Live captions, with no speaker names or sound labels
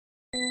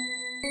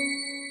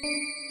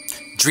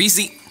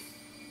Dreezy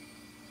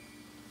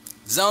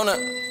Zona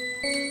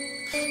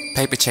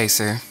Paper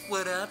Chaser.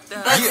 What up,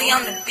 Buzzy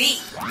on the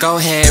beat. Go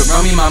ahead,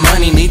 run me my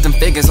money, need them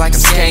figures like I'm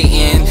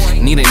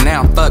skating. Need it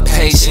now, fuck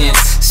patience.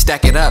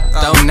 Stack it up,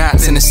 throw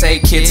knots in the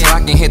safe kit till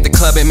I can hit the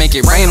club and make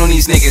it rain on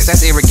these niggas.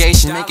 That's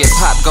irrigation, make it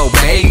pop, go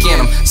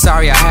bacon them.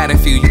 Sorry I had a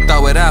few, you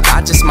throw it up,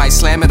 I just might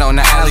slam it on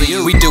the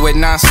alley-oop. We do it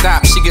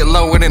non-stop, she get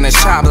lower than a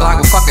chop block.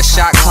 Well, fuck a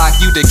shot clock,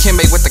 you the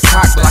Kimbe with the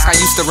cock block. I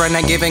used to run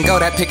that give and go,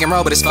 that pick and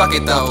roll, but it's fuck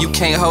it though. If you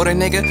can't hold a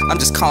nigga, I'm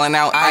just calling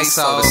out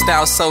ISO. The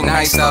style's so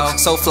nice though,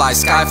 so fly,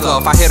 sky flow.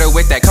 If I hit her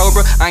with that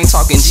Cobra, I ain't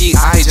talking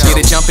G.I. Joe. Get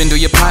it jumping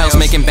through your piles,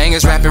 making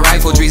bangers, rapping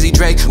rifle. Dreezy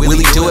Dre,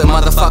 Willie do it,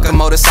 motherfucker,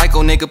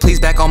 motorcycle nigga. Please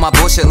back on my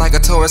bullshit like a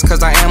tourist,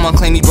 cause I am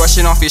unclean. Me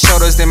brushing off your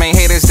shoulders, them ain't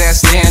haters,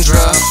 that's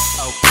dandruff.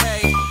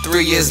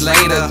 3 years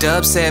later,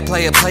 Dub said,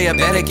 player,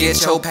 better get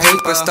your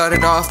paper.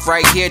 Started off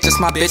right here, just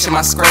my bitch and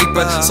my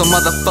scraper. So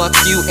motherfuck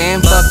you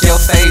and fuck your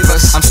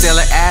favors. I'm still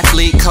an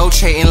athlete, coach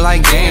hating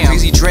like damn.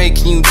 Dreezy Dre,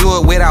 can you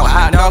do it without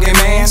hot dogging,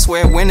 man?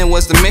 Swear winning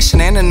was the mission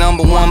and the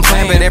 #1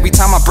 plan. But every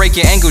time I break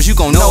your ankles, you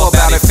gon' know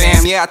about it,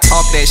 fam. Yeah, I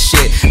talk that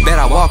shit, bet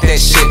I walk that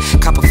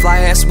shit. Cop a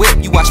fly ass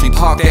whip, you watch me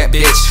park that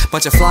bitch.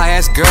 Bunch of fly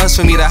ass girls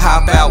for me to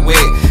hop out with.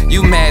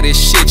 You mad as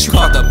shit, you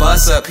caught the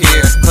bus up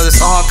here. Cause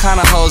it's all kind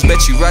of hoes,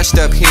 bet you rushed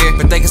up here.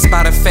 But they can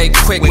spot a fake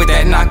quick with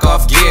that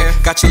knockoff gear.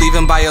 Got you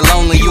leaving by your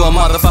lonely, you a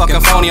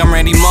motherfucking phony. I'm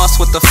Randy Moss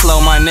with the flow,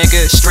 my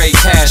nigga. Straight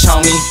cash,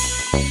 homie.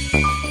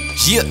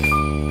 Yeah,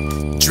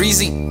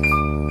 Dreezy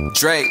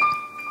Dre.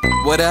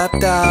 What up,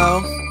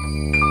 though?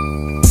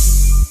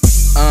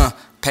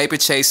 Paper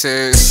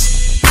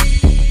Chasers.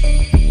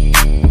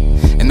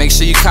 And make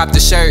sure you cop the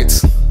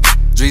shirts.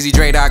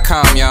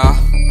 DreezyDre.com, y'all.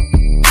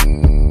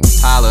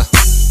 Holla.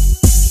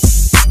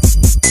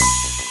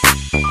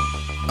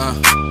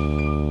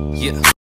 Yeah.